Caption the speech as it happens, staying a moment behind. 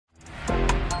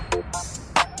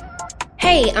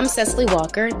Hey, I'm Cecily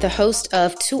Walker, the host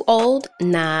of Too Old?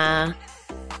 Nah.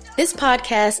 This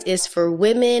podcast is for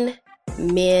women,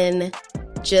 men,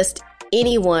 just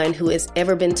anyone who has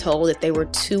ever been told that they were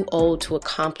too old to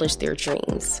accomplish their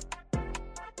dreams.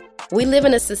 We live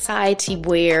in a society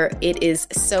where it is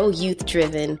so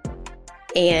youth-driven,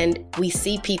 and we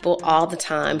see people all the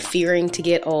time fearing to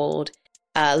get old,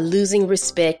 losing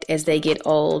respect as they get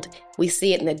old. We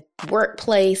see it in the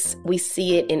workplace. We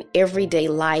see it in everyday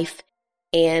life.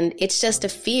 And it's just a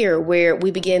fear where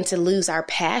we begin to lose our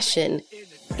passion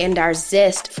and our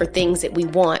zest for things that we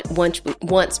want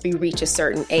once we reach a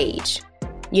certain age.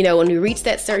 You know, when we reach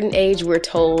that certain age, we're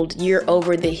told you're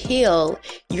over the hill,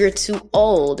 you're too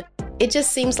old. It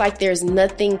just seems like there's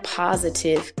nothing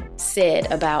positive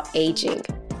said about aging.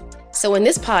 So in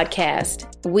this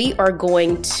podcast, we are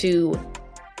going to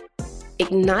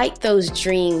ignite those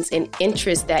dreams and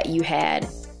interests that you had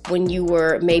when you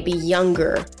were maybe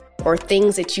younger, or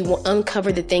things that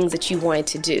uncover the things that you wanted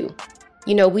to do.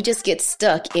 You know, we just get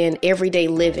stuck in everyday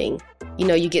living. You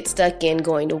know, you get stuck in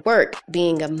going to work,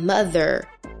 being a mother,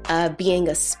 being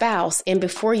a spouse. And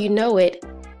before you know it,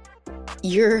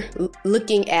 you're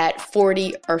looking at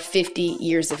 40 or 50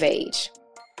 years of age.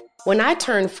 When I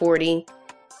turned 40,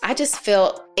 I just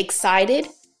felt excited,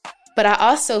 but I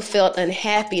also felt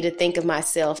unhappy to think of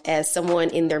myself as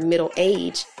someone in their middle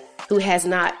age who has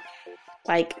not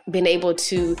been able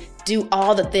to do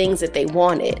all the things that they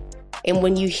wanted. And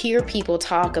when you hear people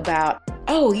talk about,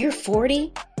 oh, you're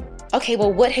 40? Okay,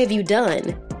 well, what have you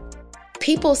done?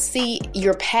 People see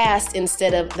your past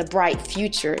instead of the bright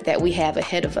future that we have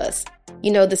ahead of us.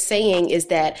 You know, the saying is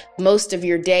that most of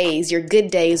your days, your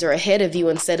good days, are ahead of you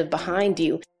instead of behind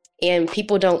you. And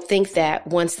people don't think that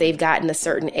once they've gotten a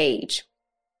certain age.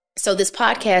 So this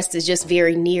podcast is just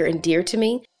very near and dear to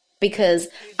me, because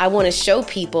I want to show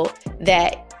people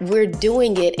that we're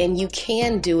doing it and you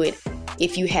can do it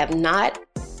if you have not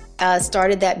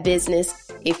started that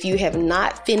business, if you have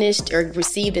not finished or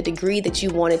received a degree that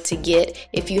you wanted to get,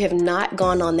 if you have not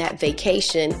gone on that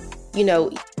vacation. You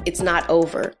know, it's not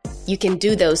over. You can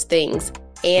do those things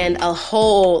and a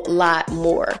whole lot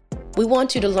more. We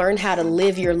want you to learn how to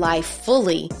live your life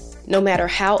fully, no matter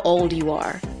how old you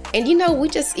are. And you know, we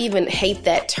just even hate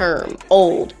that term,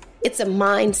 old. It's a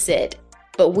mindset,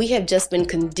 but we have just been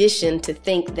conditioned to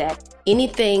think that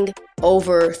anything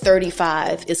over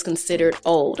 35 is considered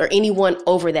old, or anyone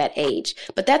over that age.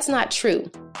 But that's not true.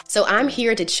 So I'm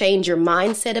here to change your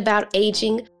mindset about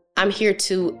aging. I'm here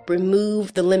to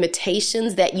remove the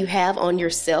limitations that you have on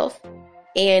yourself.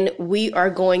 And we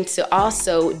are going to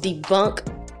also debunk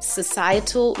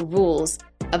societal rules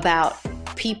about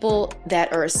people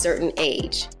that are a certain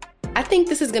age. I think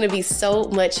this is going to be so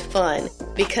much fun,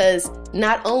 because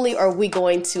not only are we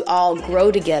going to all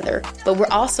grow together, but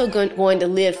we're also going to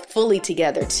live fully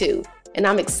together too. And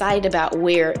I'm excited about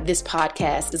where this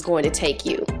podcast is going to take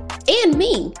you and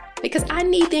me, because I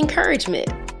need the encouragement.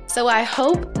 So I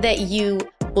hope that you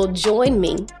will join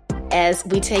me as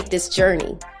we take this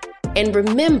journey. And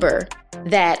remember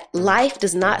that life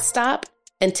does not stop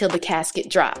until the casket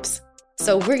drops.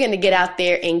 So we're going to get out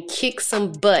there and kick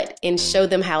some butt and show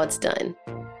them how it's done.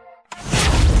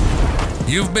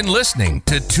 You've been listening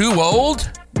to Too Old?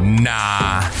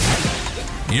 Nah.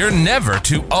 You're never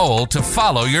too old to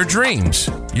follow your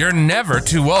dreams. You're never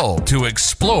too old to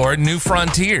explore new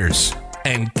frontiers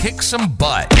and kick some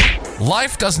butt.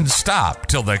 Life doesn't stop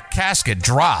till the casket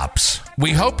drops.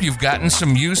 We hope you've gotten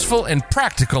some useful and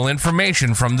practical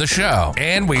information from the show,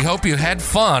 and we hope you had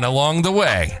fun along the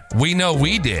way. We know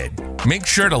we did. Make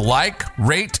sure to like,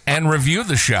 rate, and review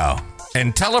the show.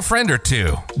 And tell a friend or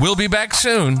two. We'll be back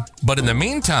soon, but in the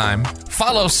meantime,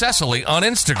 follow Cecily on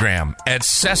Instagram at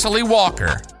Cecily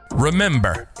Walker.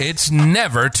 Remember, it's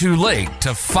never too late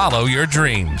to follow your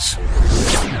dreams.